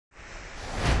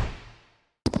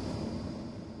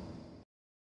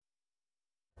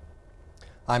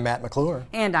I'm Matt McClure.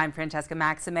 And I'm Francesca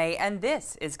Maxime, and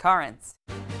this is Currents.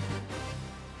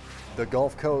 The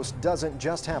Gulf Coast doesn't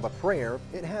just have a prayer,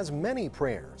 it has many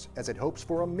prayers as it hopes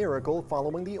for a miracle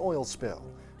following the oil spill.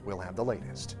 We'll have the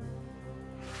latest.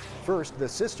 First, the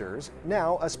sisters,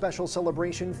 now a special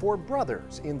celebration for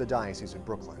brothers in the Diocese of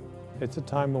Brooklyn. It's a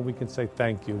time when we can say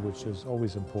thank you, which is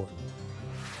always important.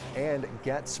 And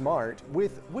get smart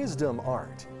with wisdom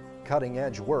art.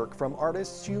 Cutting-edge work from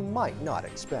artists you might not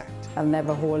expect. I've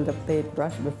never held a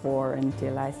paintbrush before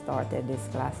until I started this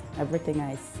class. Everything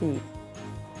I see,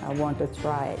 I want to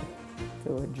try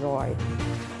to draw it.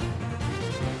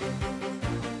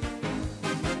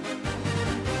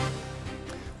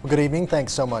 Well, good evening.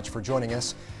 Thanks so much for joining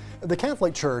us. The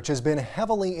Catholic Church has been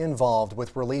heavily involved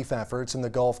with relief efforts in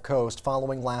the Gulf Coast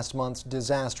following last month's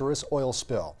disastrous oil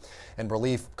spill. And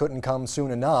relief couldn't come soon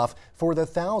enough for the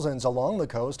thousands along the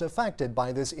coast affected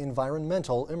by this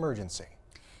environmental emergency.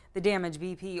 The damaged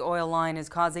BP oil line is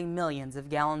causing millions of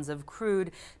gallons of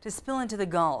crude to spill into the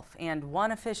Gulf, and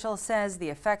one official says the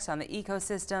effects on the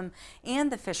ecosystem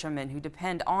and the fishermen who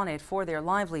depend on it for their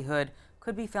livelihood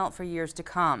could be felt for years to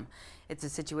come. It's a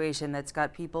situation that's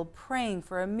got people praying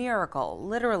for a miracle,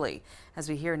 literally, as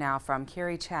we hear now from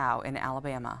Carrie Chow in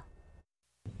Alabama.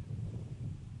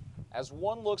 As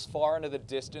one looks far into the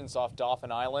distance off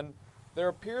Dauphin Island, there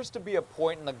appears to be a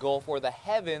point in the Gulf where the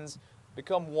heavens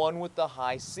become one with the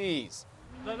high seas.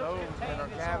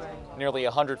 Nearly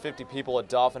 150 people at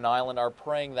Dauphin Island are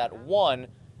praying that one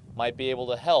might be able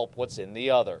to help what's in the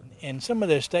other. In some of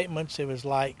their statements, it was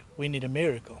like, we need a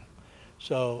miracle.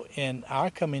 So in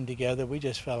our coming together, we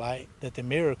just felt like that the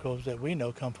miracles that we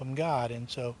know come from God. And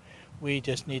so we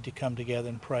just need to come together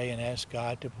and pray and ask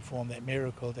God to perform that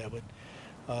miracle that would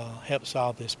help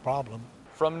solve this problem.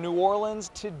 From New Orleans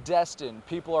to Destin,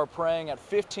 people are praying at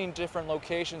 15 different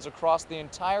locations across the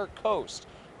entire coast,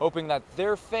 hoping that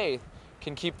their faith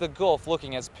can keep the Gulf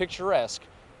looking as picturesque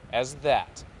as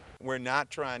that. We're not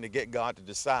trying to get God to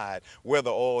decide where the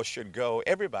oil should go.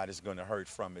 Everybody's going to hurt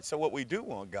from it. So what we do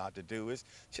want God to do is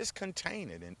just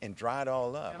contain it and dry it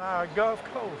all up. In our Gulf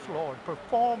Coast, Lord,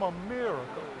 perform a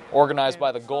miracle. Organized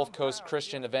by the Gulf Coast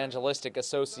Christian Evangelistic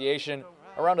Association,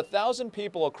 around 1,000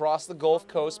 people across the Gulf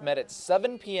Coast met at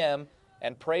 7 p.m.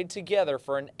 and prayed together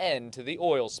for an end to the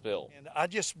oil spill. And I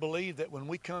just believe that when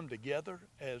we come together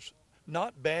as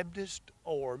not Baptist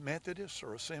or Methodist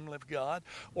or Assembly of God,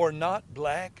 or not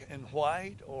black and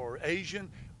white or Asian,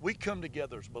 we come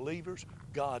together as believers.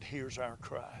 God hears our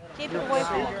cry. Keep it away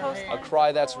from the coast. A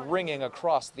cry that's ringing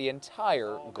across the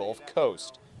entire Gulf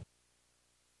Coast.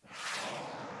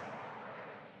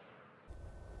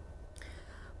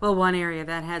 Well, one area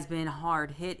that has been hard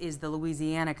hit is the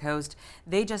Louisiana coast.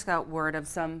 They just got word of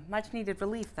some much-needed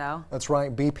relief, though. That's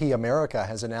right. BP America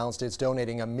has announced it's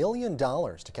donating $1 million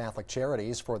to Catholic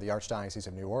charities for the Archdiocese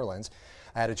of New Orleans.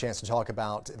 I had a chance to talk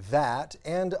about that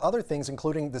and other things,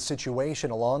 including the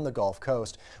situation along the Gulf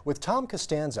Coast, with Tom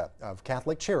Costanza of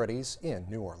Catholic Charities in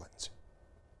New Orleans.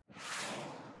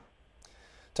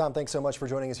 Tom, thanks so much for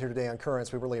joining us here today on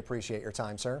Currents. We really appreciate your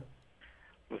time, sir.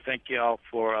 Well, thank you all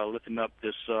for lifting up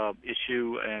this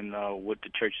issue and what the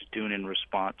church is doing in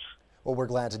response. Well, we're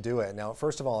glad to do it. Now,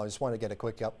 first of all, I just want to get a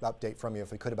quick update from you,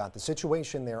 if we could, about the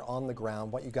situation there on the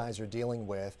ground, what you guys are dealing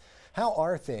with. How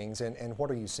are things, and what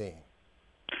are you seeing?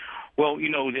 Well, you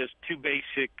know, there's two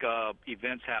basic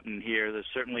events happening here. There's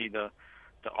certainly the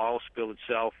oil spill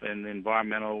itself and the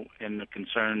environmental and the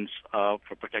concerns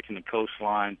for protecting the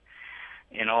coastline,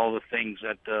 and all the things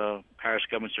that the parish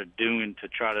governments are doing to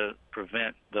try to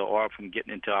prevent the oil from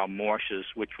getting into our marshes,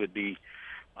 which would be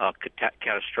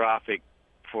catastrophic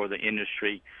for the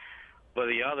industry. But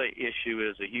the other issue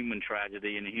is the human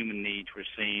tragedy and the human needs we're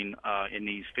seeing in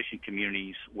these fishing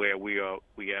communities where we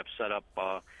have set up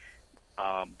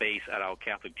base at our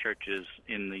Catholic churches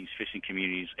in these fishing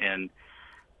communities, and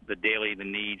the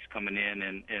needs coming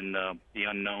in and the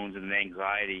unknowns and the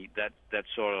anxiety, that's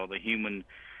sort of the human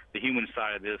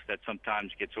side of this that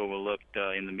sometimes gets overlooked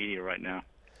in the media right now.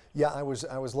 Yeah, I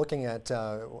was looking at,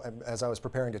 as I was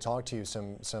preparing to talk to you,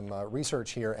 some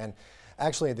research here, and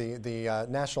actually the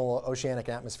National Oceanic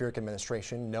and Atmospheric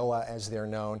Administration, NOAA as they're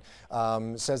known,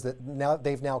 says that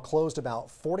they've now closed about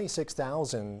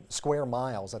 46,000 square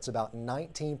miles. That's about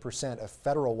 19% of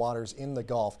federal waters in the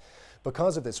Gulf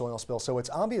because of this oil spill. So it's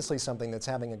obviously something that's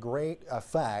having a great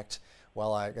effect.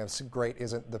 Well, I guess great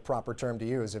isn't the proper term to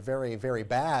use, a very, very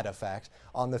bad effect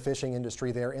on the fishing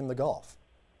industry there in the Gulf.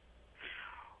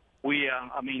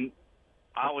 I mean,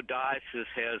 our diocese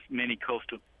has many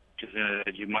coastal beaches in it,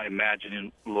 as you might imagine,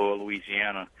 in Lower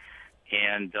Louisiana,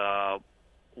 and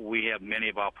we have many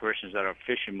of our parishioners that are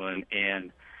fishermen,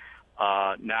 and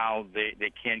now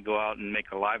they can't go out and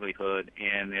make a livelihood,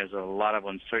 and there's a lot of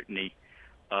uncertainty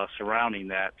surrounding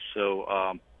that.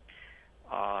 So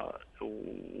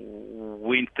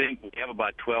we think we have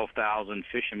about 12,000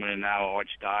 fishermen in our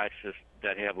archdiocese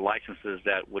that have licenses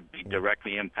that would be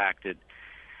directly impacted,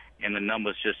 and the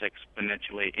numbers just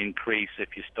exponentially increase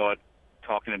if you start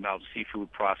talking about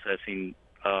seafood processing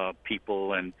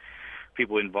people and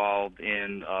people involved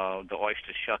in the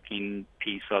oyster shucking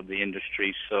piece of the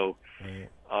industry. So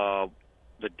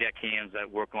the deckhands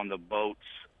that work on the boats,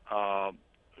 the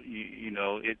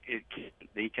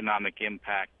economic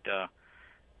impact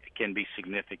can be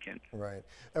significant. Right.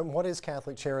 And what is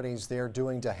Catholic Charities there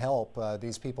doing to help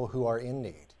these people who are in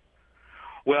need?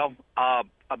 Well,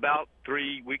 about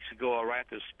 3 weeks ago, right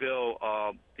after the spill,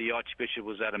 the Archbishop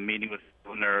was at a meeting with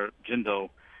Governor Jindal,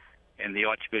 and the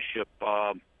Archbishop,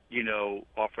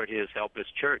 offered his help as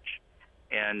church.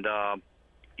 And,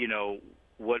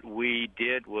 what we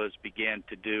did was began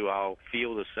to do our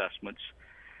field assessments.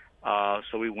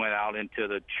 So we went out into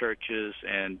the churches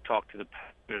and talked to the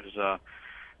pastors,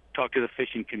 talked to the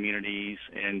fishing communities,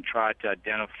 and tried to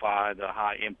identify the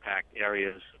high-impact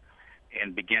areas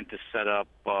and began to set up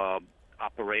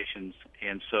operations.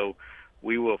 And so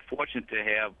we were fortunate to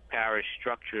have parish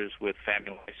structures with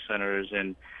family life centers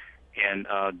and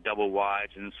double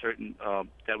wides and certain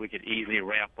that we could easily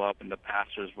ramp up, and the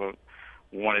pastors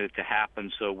wanted it to happen.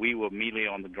 So we were immediately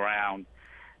on the ground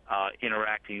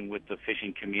interacting with the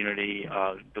fishing community,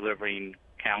 delivering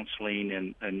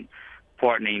counseling and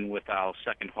partnering with our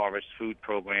Second Harvest food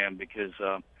program, because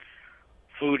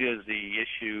food is the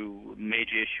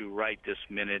major issue right this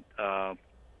minute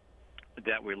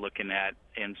that we're looking at.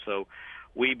 And so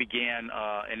we began,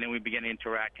 and then we began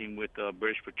interacting with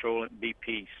British Petroleum,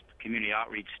 BP's community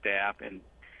outreach staff, and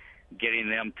getting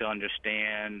them to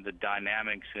understand the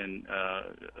dynamics and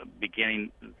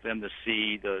beginning them to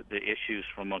see the issues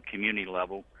from a community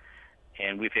level.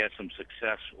 And we've had some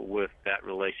success with that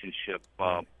relationship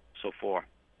so far.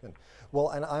 Good. Well,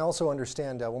 and I also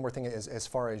understand, one more thing is, as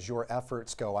far as your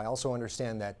efforts go, I also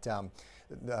understand that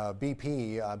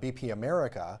BP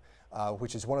America,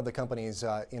 which is one of the companies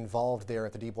involved there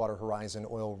at the Deepwater Horizon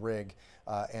oil rig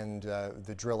and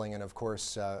the drilling, and of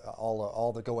course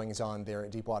all the goings on there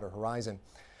at Deepwater Horizon,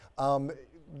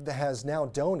 has now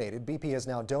donated, BP has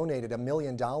now donated $1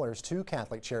 million to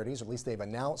Catholic Charities, or at least they've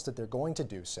announced that they're going to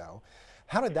do so.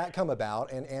 How did that come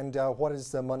about, and what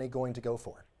is the money going to go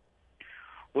for?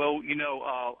 Well,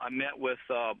 I met with,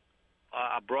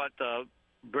 I brought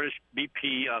British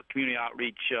BP Community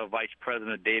Outreach Vice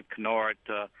President Dave Kennard,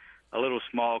 a little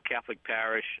small Catholic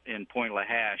parish in Point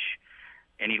Lahash,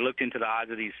 and he looked into the eyes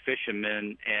of these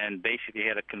fishermen and basically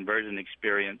had a conversion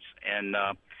experience. And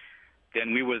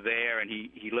then we were there, and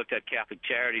he looked at Catholic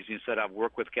Charities and said, I've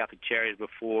worked with Catholic Charities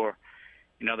before.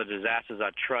 The disasters,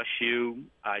 I trust you.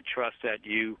 I trust that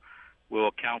you will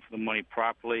account for the money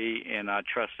properly, and I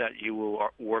trust that you will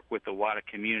work with the wider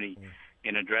community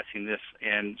in addressing this.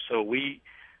 And so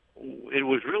it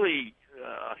was really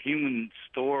a human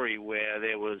story where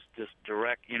there was this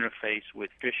direct interface with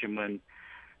fishermen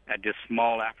at this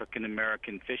small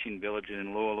African-American fishing village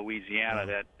in Lower Louisiana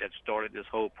that started this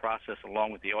whole process,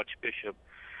 along with the Archbishop,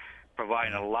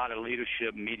 providing a lot of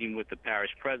leadership, meeting with the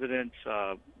parish presidents,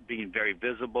 being very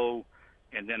visible,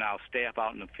 and then our staff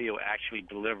out in the field actually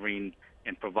delivering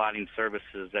and providing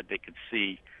services that they could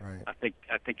see. Right. I think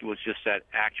it was just that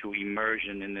actual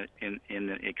immersion in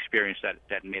the experience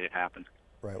that made it happen.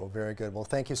 Right, well, very good. Well,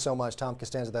 thank you so much, Tom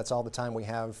Costanza. That's all the time we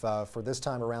have for this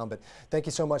time around, but thank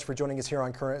you so much for joining us here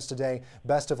on Currents today.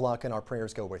 Best of luck, and our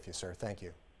prayers go with you, sir. Thank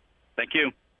you. Thank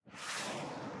you.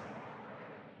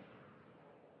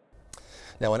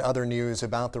 Now, in other news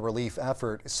about the relief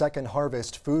effort, Second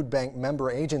Harvest Food Bank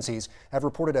member agencies have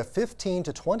reported a 15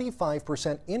 to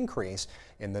 25% increase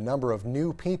in the number of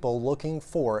new people looking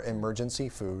for emergency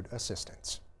food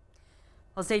assistance.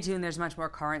 Well, stay tuned. There's much more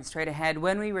current straight ahead.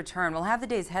 When we return, we'll have the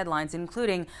day's headlines,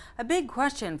 including a big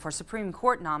question for Supreme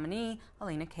Court nominee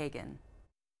Elena Kagan.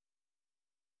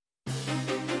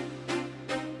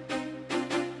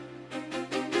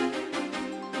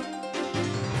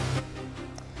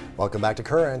 Welcome back to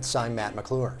Currents. I'm Matt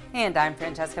McClure. And I'm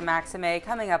Francesca Maxime.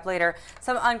 Coming up later,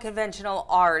 some unconventional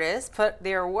artists put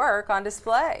their work on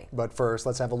display. But first,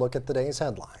 let's have a look at today's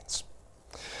headlines.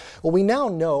 Well, we now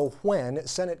know when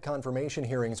Senate confirmation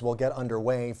hearings will get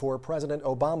underway for President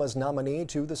Obama's nominee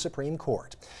to the Supreme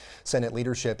Court. Senate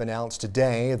leadership announced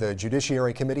today the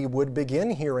Judiciary Committee would begin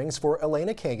hearings for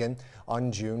Elena Kagan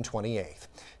on June 28th.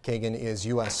 Kagan is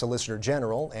U.S. Solicitor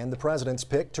General and the president's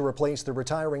pick to replace the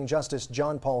retiring Justice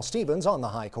John Paul Stevens on the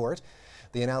High Court.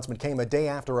 The announcement came a day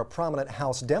after a prominent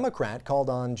House Democrat called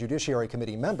on Judiciary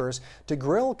Committee members to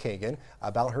grill Kagan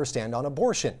about her stand on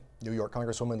abortion. New York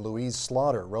Congresswoman Louise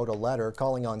Slaughter wrote a letter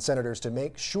calling on senators to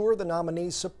make sure the nominee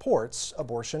supports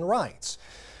abortion rights.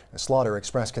 Slaughter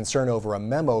expressed concern over a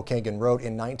memo Kagan wrote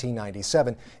in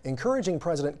 1997 encouraging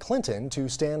President Clinton to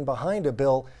stand behind a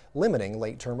bill limiting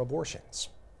late-term abortions.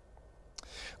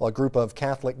 Well, a group of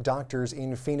Catholic doctors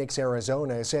in Phoenix,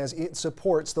 Arizona says it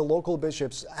supports the local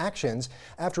bishop's actions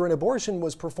after an abortion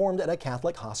was performed at a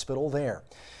Catholic hospital there.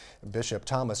 Bishop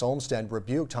Thomas Olmsted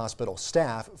rebuked hospital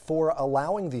staff for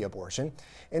allowing the abortion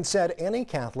and said any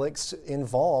Catholics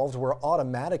involved were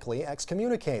automatically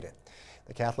excommunicated.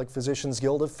 The Catholic Physicians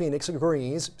Guild of Phoenix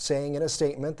agrees, saying in a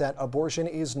statement that abortion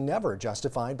is never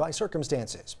justified by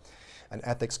circumstances. An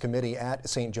ethics committee at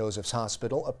St. Joseph's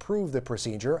Hospital approved the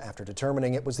procedure after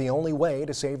determining it was the only way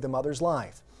to save the mother's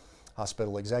life.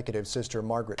 Hospital executive Sister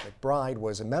Margaret McBride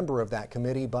was a member of that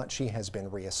committee, but she has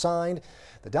been reassigned.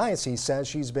 The diocese says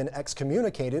she's been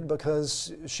excommunicated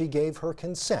because she gave her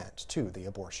consent to the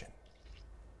abortion.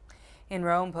 In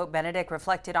Rome, Pope Benedict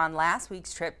reflected on last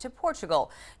week's trip to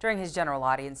Portugal. During his general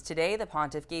audience today, the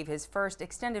pontiff gave his first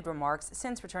extended remarks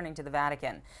since returning to the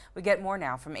Vatican. We get more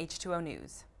now from H2O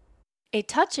News. A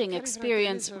touching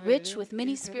experience rich with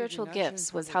many spiritual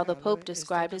gifts was how the Pope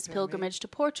described his pilgrimage to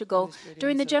Portugal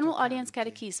during the General Audience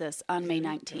Catechesis on May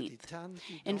 19th.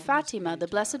 In Fatima, the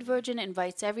Blessed Virgin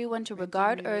invites everyone to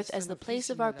regard earth as the place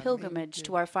of our pilgrimage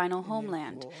to our final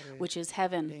homeland, which is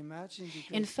heaven.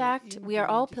 In fact, we are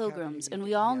all pilgrims, and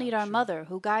we all need our Mother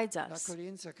who guides us.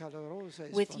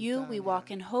 With you, we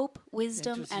walk in hope,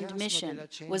 wisdom, and mission,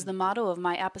 was the motto of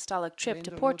my apostolic trip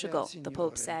to Portugal, the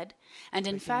Pope said. And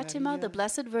in Fatima, the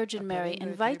Blessed Virgin Mary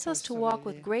invites us to walk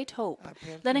with great hope,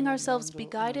 letting ourselves be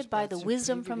guided by the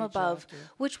wisdom from above,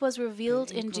 which was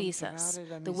revealed in Jesus,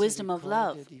 the wisdom of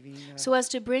love, so as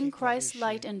to bring Christ's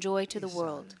light and joy to the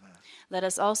world. Let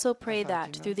us also pray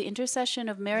that, through the intercession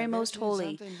of Mary Most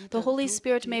Holy, the Holy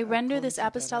Spirit may render this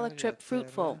apostolic trip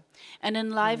fruitful and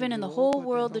enliven in the whole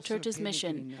world the Church's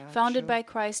mission, founded by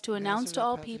Christ to announce to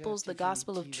all peoples the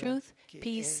gospel of truth,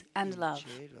 peace, and love.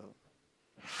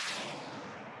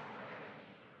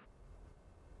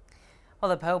 Well,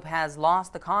 the Pope has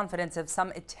lost the confidence of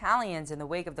some Italians in the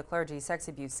wake of the clergy sex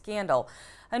abuse scandal.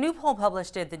 A new poll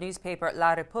published in the newspaper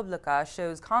La Repubblica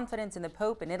shows confidence in the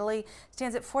Pope in Italy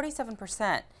stands at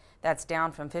 47%. That's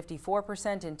down from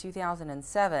 54% in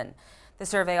 2007. The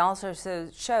survey also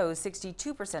shows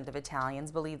 62% of Italians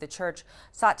believe the Church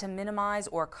sought to minimize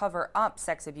or cover up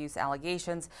sex abuse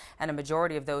allegations, and a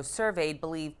majority of those surveyed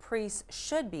believe priests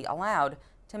should be allowed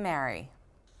to marry.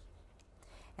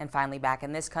 And finally, back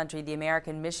in this country, the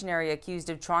American missionary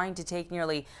accused of trying to take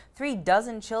nearly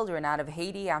 36 children out of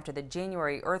Haiti after the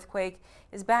January earthquake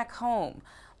is back home.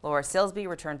 Laura Silsby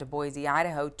returned to Boise,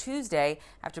 Idaho Tuesday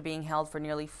after being held for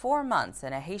nearly 4 months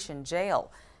in a Haitian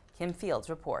jail. Kim Fields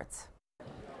reports.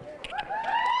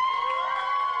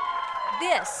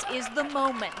 This is the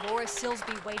moment Laura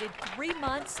Silsby waited 3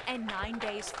 months and 9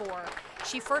 days for.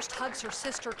 She first hugs her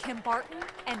sister Kim Barton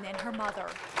and then her mother.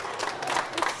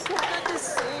 It's so good to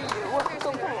see you.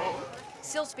 Welcome home.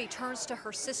 Silsby turns to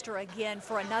her sister again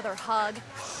for another hug,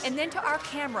 and then to our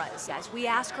cameras as we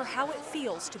ask her how it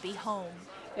feels to be home.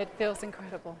 It feels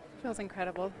incredible. It feels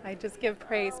incredible. I just give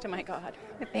praise to my God.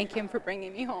 I thank Him for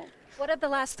bringing me home. What have the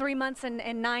last 3 months and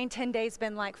 9-10 days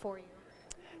been like for you?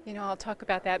 You know, I'll talk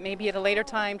about that maybe at a later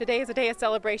time. Today is a day of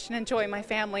celebration and joy, my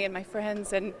family and my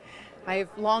friends, and I've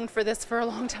longed for this for a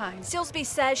long time. Silsby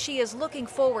says she is looking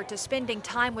forward to spending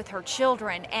time with her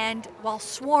children and, while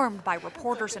swarmed by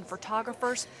reporters and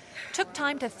photographers, took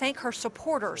time to thank her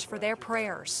supporters for their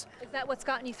prayers. Is that what's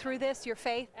gotten you through this, your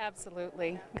faith?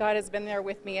 Absolutely. God has been there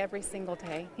with me every single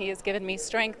day. He has given me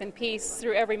strength and peace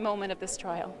through every moment of this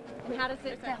trial. And how does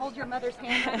it to hold your mother's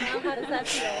hand right now? How does that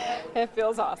feel? It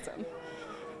feels awesome.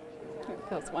 It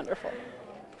feels wonderful.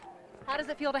 How does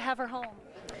it feel to have her home?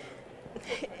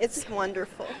 It's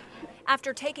wonderful.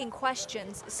 After taking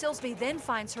questions, Silsby then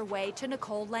finds her way to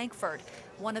Nicole Langford,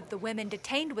 one of the women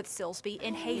detained with Silsby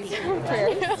in Haiti.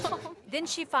 Then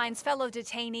she finds fellow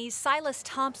detainees Silas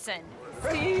Thompson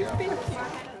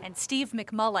and Steve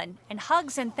McMullen and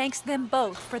hugs and thanks them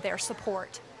both for their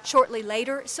support. Shortly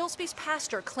later, Silsby's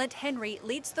pastor, Clint Henry,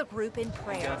 leads the group in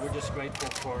prayer. God, we're just grateful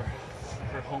for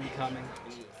her homecoming.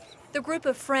 The group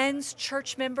of friends,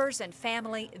 church members, and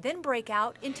family then break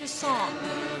out into song.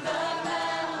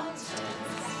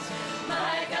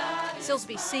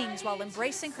 Silsby sings while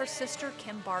embracing her sister,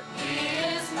 Kim Barton.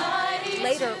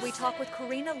 Later, we talk with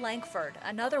Karina Langford,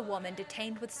 another woman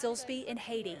detained with Silsby in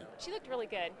Haiti. She looked really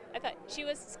good. I thought she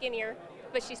was skinnier,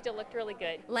 but she still looked really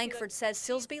good. Langford says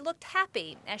Silsby looked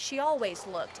happy, as she always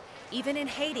looked, even in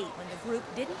Haiti when the group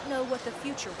didn't know what the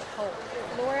future would hold.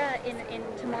 Laura in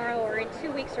tomorrow or in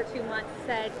 2 weeks or 2 months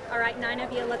said, all right, 9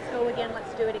 of you, let's go again,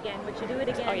 let's do it again. Would you do it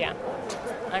again? Oh yeah,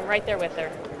 I'm right there with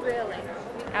her. Really?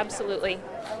 Absolutely.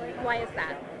 Why is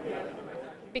that?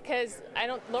 Because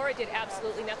Laura did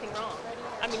absolutely nothing wrong.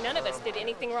 I mean, none of us did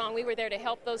anything wrong. We were there to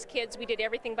help those kids. We did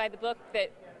everything by the book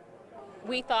that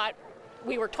we thought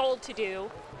we were told to do,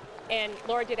 and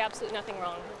Laura did absolutely nothing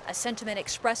wrong. A sentiment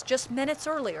expressed just minutes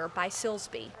earlier by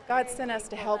Silsby. God sent us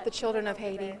to help the children of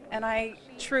Haiti, and I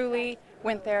truly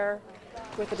went there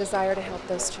with a desire to help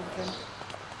those children.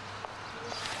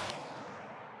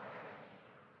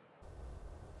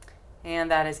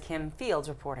 And that is Kim Fields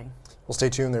reporting. Well, stay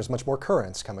tuned. There's much more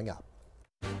Currents coming up.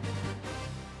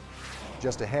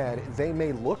 Just ahead, they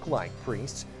may look like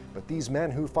priests, but these men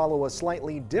who follow a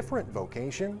slightly different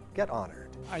vocation get honored.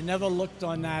 I never looked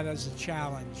on that as a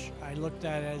challenge. I looked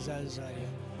at it as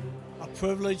a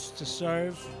privilege to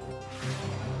serve.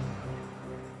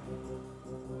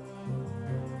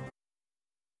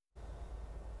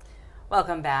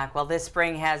 Welcome back. Well, this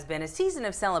spring has been a season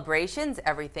of celebrations,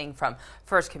 everything from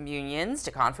first communions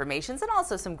to confirmations and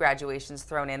also some graduations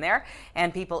thrown in there.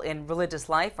 And people in religious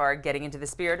life are getting into the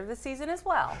spirit of the season as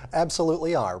well.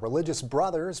 Absolutely are. Religious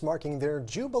brothers marking their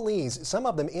jubilees, some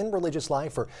of them in religious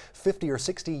life for 50 or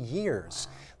 60 years.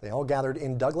 They all gathered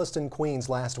in Douglaston, Queens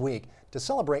last week to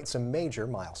celebrate some major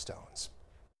milestones.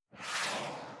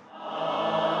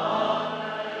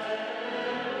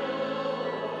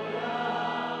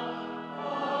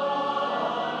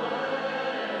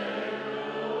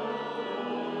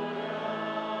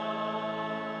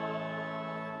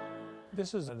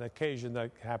 This is an occasion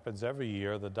that happens every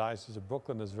year. The Diocese of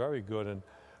Brooklyn is very good in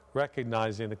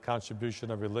recognizing the contribution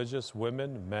of religious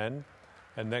women, men,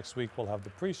 and next week we'll have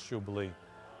the priest jubilee.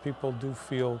 People do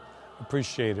feel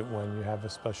appreciated when you have a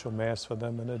special mass for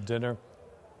them and a dinner.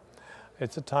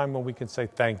 It's a time when we can say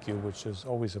thank you, which is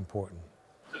always important.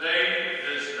 Today,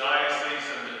 this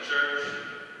diocese and the church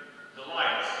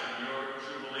delights in your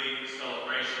jubilee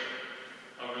celebration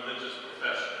of religious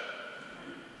profession.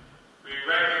 We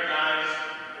recognize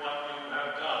what you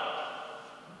have done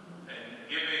in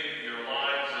giving your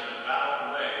lives in a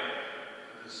vowed way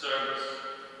to the service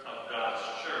of God's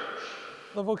church.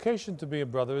 The vocation to be a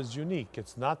brother is unique.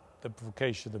 It's not the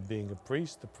vocation of being a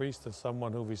priest. The priest is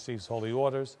someone who receives holy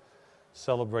orders,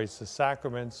 celebrates the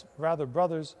sacraments. Rather,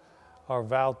 brothers are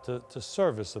vowed to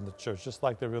service in the church, just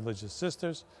like their religious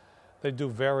sisters. They do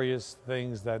various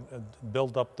things that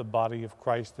build up the body of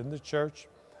Christ in the church.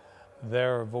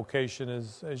 Their vocation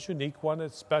is a unique one.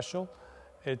 It's special.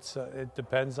 It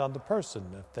depends on the person,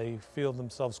 if they feel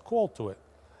themselves called to it.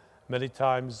 Many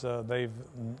times they've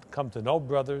come to know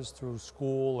brothers through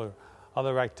school or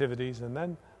other activities, and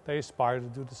then they aspire to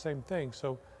do the same thing.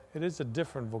 So it is a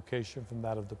different vocation from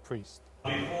that of the priest.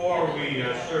 Before we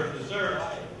serve dessert,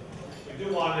 we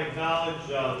do want to acknowledge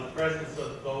the presence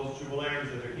of those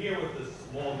jubilarians that are here with this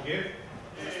small gift.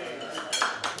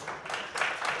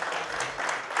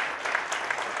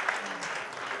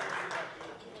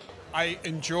 I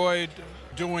enjoyed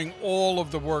doing all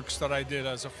of the works that I did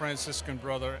as a Franciscan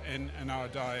brother in our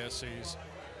diocese.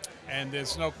 And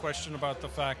there's no question about the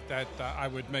fact that I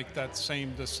would make that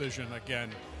same decision again.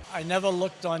 I never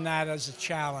looked on that as a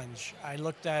challenge. I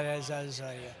looked at it as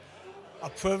a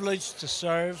privilege to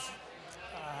serve,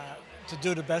 to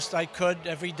do the best I could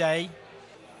every day.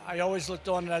 I always looked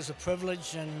on it as a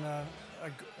privilege and a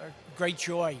great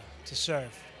joy to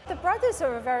serve. The brothers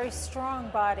are a very strong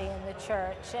body in the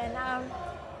church, and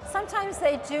sometimes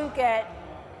they do get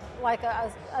like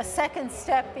a second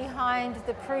step behind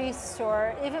the priests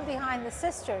or even behind the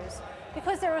sisters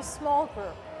because they're a small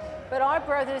group. But our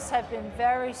brothers have been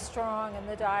very strong in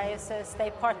the diocese.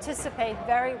 They participate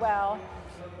very well.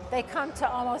 They come to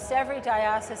almost every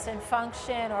diocesan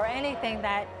function or anything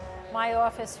that my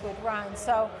office would run.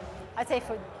 So I'd say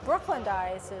for Brooklyn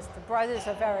Diocese, the brothers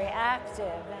are very active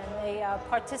and they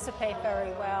participate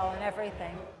very well in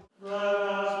everything.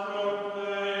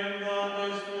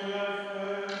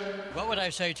 What would I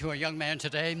say to a young man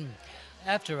today?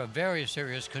 After a very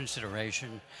serious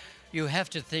consideration, you have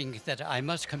to think that I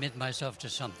must commit myself to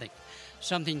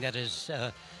something that is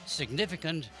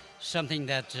significant, something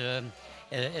that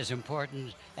is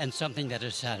important, and something that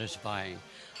is satisfying.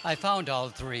 I found all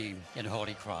three in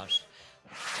Holy Cross.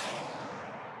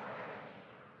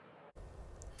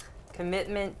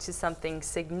 Commitment to something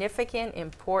significant,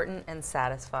 important, and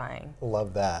satisfying.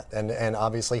 Love that. And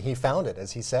obviously he found it,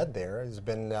 as he said there. He's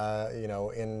been, you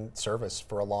know, in service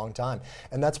for a long time.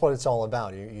 And that's what it's all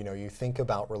about. You know, you think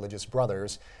about religious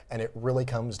brothers, and it really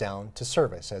comes down to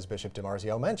service, as Bishop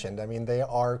DiMarzio mentioned. I mean, they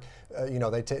are, you know,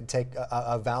 they take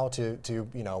a vow to,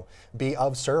 you know, be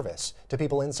of service to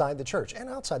people inside the church and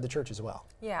outside the church as well.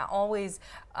 Yeah, always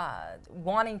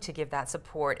wanting to give that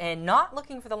support and not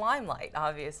looking for the limelight,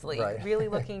 obviously. Right. Really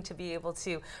looking to be able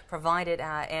to provide it,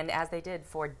 and as they did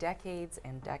for decades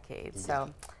and decades. Yeah.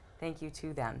 So thank you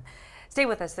to them. Stay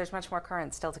with us. There's much more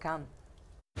Current still to come.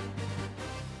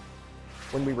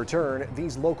 When we return,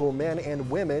 these local men and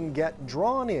women get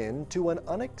drawn in to an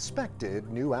unexpected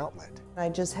new outlet. I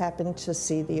just happened to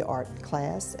see the art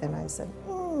class and I said,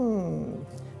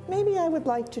 maybe I would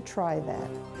like to try that.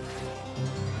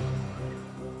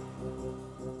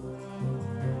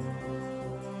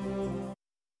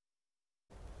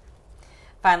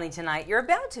 Finally tonight, you're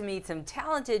about to meet some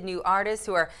talented new artists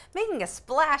who are making a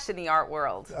splash in the art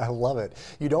world. I love it.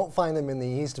 You don't find them in the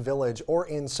East Village or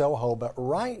in Soho, but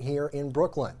right here in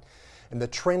Brooklyn. And the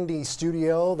trendy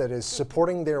studio that is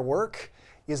supporting their work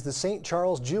is the St.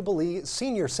 Charles Jubilee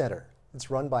Senior Center. It's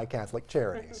run by Catholic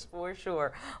Charities. For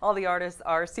sure. All the artists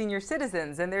are senior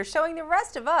citizens, and they're showing the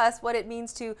rest of us what it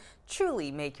means to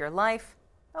truly make your life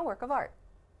a work of art.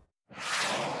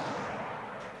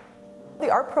 The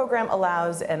art program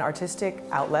allows an artistic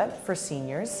outlet for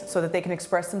seniors so that they can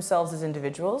express themselves as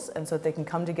individuals and so that they can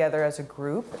come together as a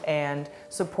group and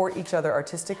support each other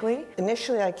artistically.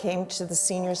 Initially, I came to the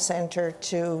senior center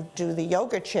to do the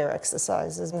yoga chair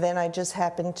exercises. And then I just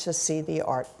happened to see the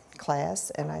art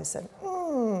class and I said,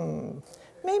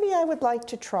 maybe I would like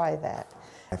to try that.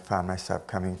 I found myself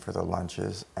coming for the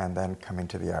lunches and then coming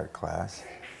to the art class.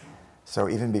 So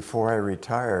even before I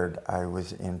retired, I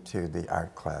was into the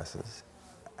art classes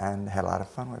and had a lot of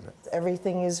fun with it.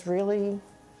 Everything is really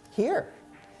here.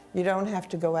 You don't have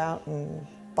to go out and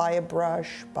buy a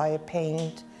brush, buy a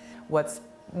paint. What's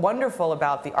wonderful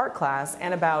about the art class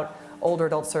and about older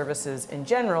adult services in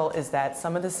general is that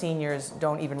some of the seniors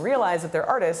don't even realize that they're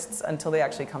artists until they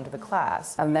actually come to the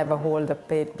class. I've never held a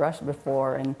paintbrush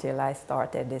before until I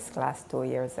started this class 2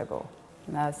 years ago.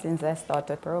 Now, since I started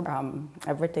the program,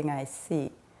 everything I see,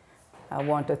 I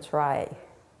want to try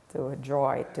to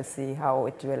draw it to see how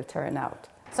it will turn out.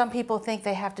 Some people think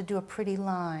they have to do a pretty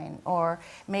line or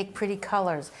make pretty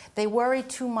colors. They worry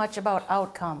too much about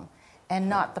outcome and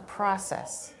not the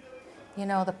process. You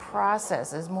know, the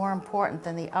process is more important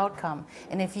than the outcome.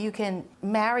 And if you can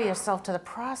marry yourself to the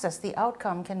process, the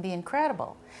outcome can be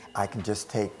incredible. I can just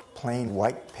take plain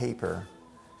white paper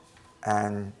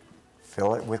and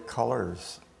fill it with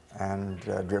colors and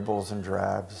dribbles and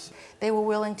drabs. They were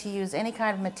willing to use any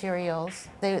kind of materials.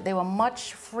 They were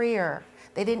much freer.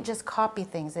 They didn't just copy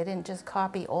things. They didn't just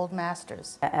copy old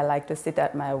masters. I like to sit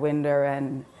at my window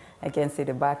and I can see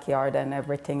the backyard and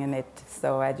everything in it.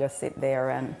 So I just sit there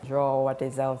and draw what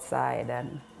is outside,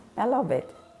 and I love it.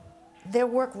 Their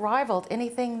work rivaled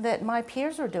anything that my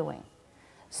peers were doing.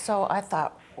 So I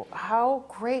thought, how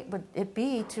great would it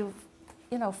be to,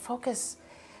 you know, focus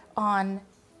on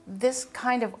this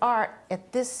kind of art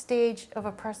at this stage of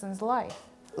a person's life.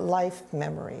 Life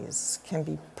memories can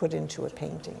be put into a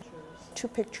painting. 2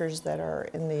 pictures that are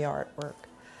in the artwork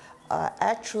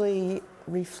actually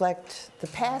reflect the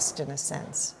past in a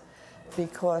sense,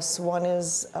 because one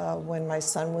is when my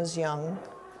son was young,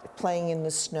 playing in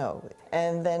the snow,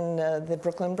 and then the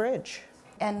Brooklyn Bridge.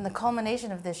 And the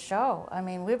culmination of this show, I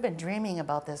mean, we've been dreaming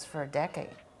about this for a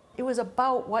decade. It was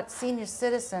about what senior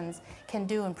citizens can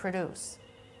do and produce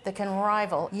that can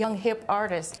rival young hip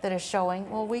artists that are showing,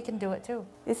 well, we can do it too.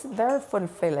 It's very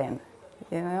fulfilling,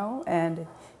 you know, and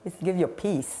it gives you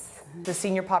peace. The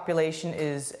senior population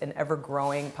is an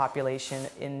ever-growing population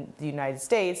in the United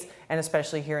States, and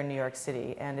especially here in New York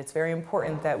City. And it's very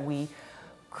important that we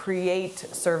create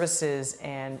services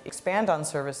and expand on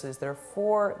services that are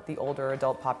for the older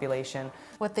adult population.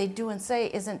 What they do and say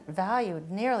isn't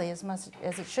valued nearly as much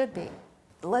as it should be.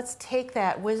 Let's take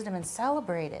that wisdom and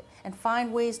celebrate it and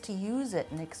find ways to use it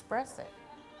and express it.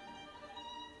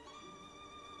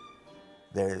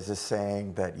 There's a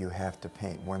saying that you have to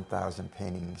paint 1,000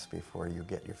 paintings before you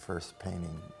get your first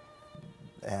painting.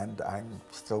 And I'm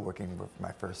still working with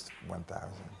my first 1,000.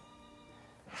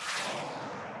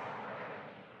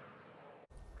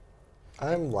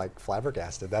 I'm like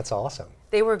flabbergasted. That's awesome.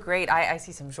 They were great. I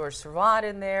see some Georges Seurat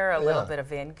in there, a little bit of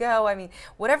Van Gogh. I mean,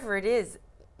 whatever it is,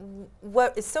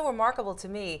 what is so remarkable to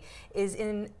me is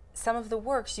in some of the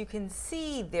works you can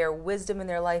see their wisdom and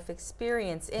their life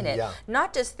experience in it.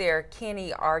 Not just their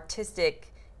canny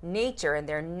artistic nature and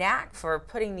their knack for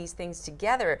putting these things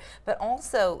together, but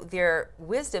also their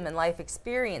wisdom and life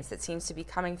experience that seems to be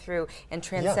coming through and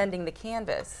transcending the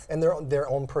canvas. And their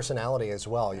own personality as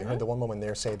well. You heard the one woman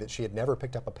there say that she had never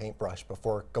picked up a paintbrush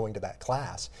before going to that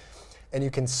class. And you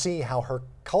can see how her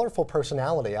colorful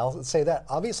personality, I'll say that,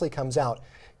 obviously comes out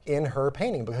in her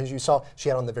painting, because you saw she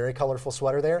had on the very colorful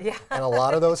sweater there, and a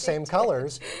lot of those same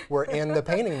colors were in the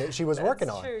painting that she was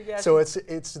working on. True, yes. So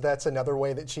that's another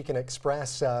way that she can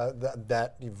express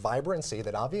that vibrancy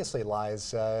that obviously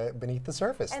lies beneath the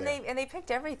surface. And there. they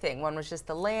picked everything. One was just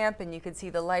the lamp, and you could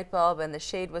see the light bulb, and the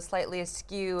shade was slightly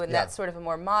askew, and that's sort of a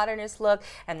more modernist look.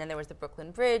 And then there was the Brooklyn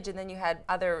Bridge, and then you had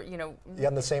other, you know. Yeah,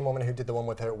 and the same woman who did the one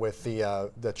with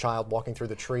the child walking through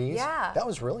the trees. Yeah, that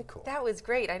was really cool. That was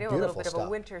great. I know Beautiful a little bit stuff. of a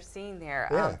winter scene there.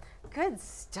 Yeah. Good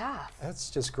stuff. That's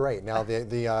just great. Now,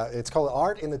 it's called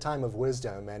Art in the Time of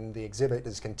Wisdom, and the exhibit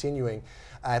is continuing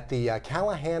at the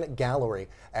Callahan Gallery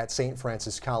at St.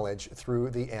 Francis College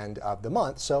through the end of the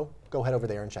month. So go head over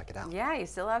there and check it out. Yeah, you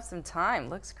still have some time.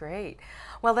 Looks great.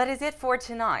 Well, that is it for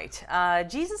tonight.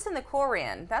 Jesus in the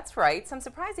Koran. That's right. Some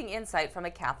surprising insight from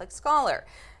a Catholic scholar.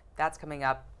 That's coming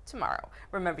up tomorrow.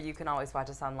 Remember, you can always watch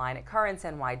us online at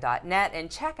currentsny.net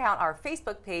and check out our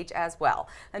Facebook page as well.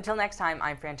 Until next time,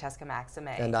 I'm Francesca Maxime.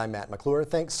 And I'm Matt McClure.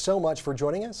 Thanks so much for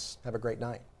joining us. Have a great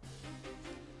night.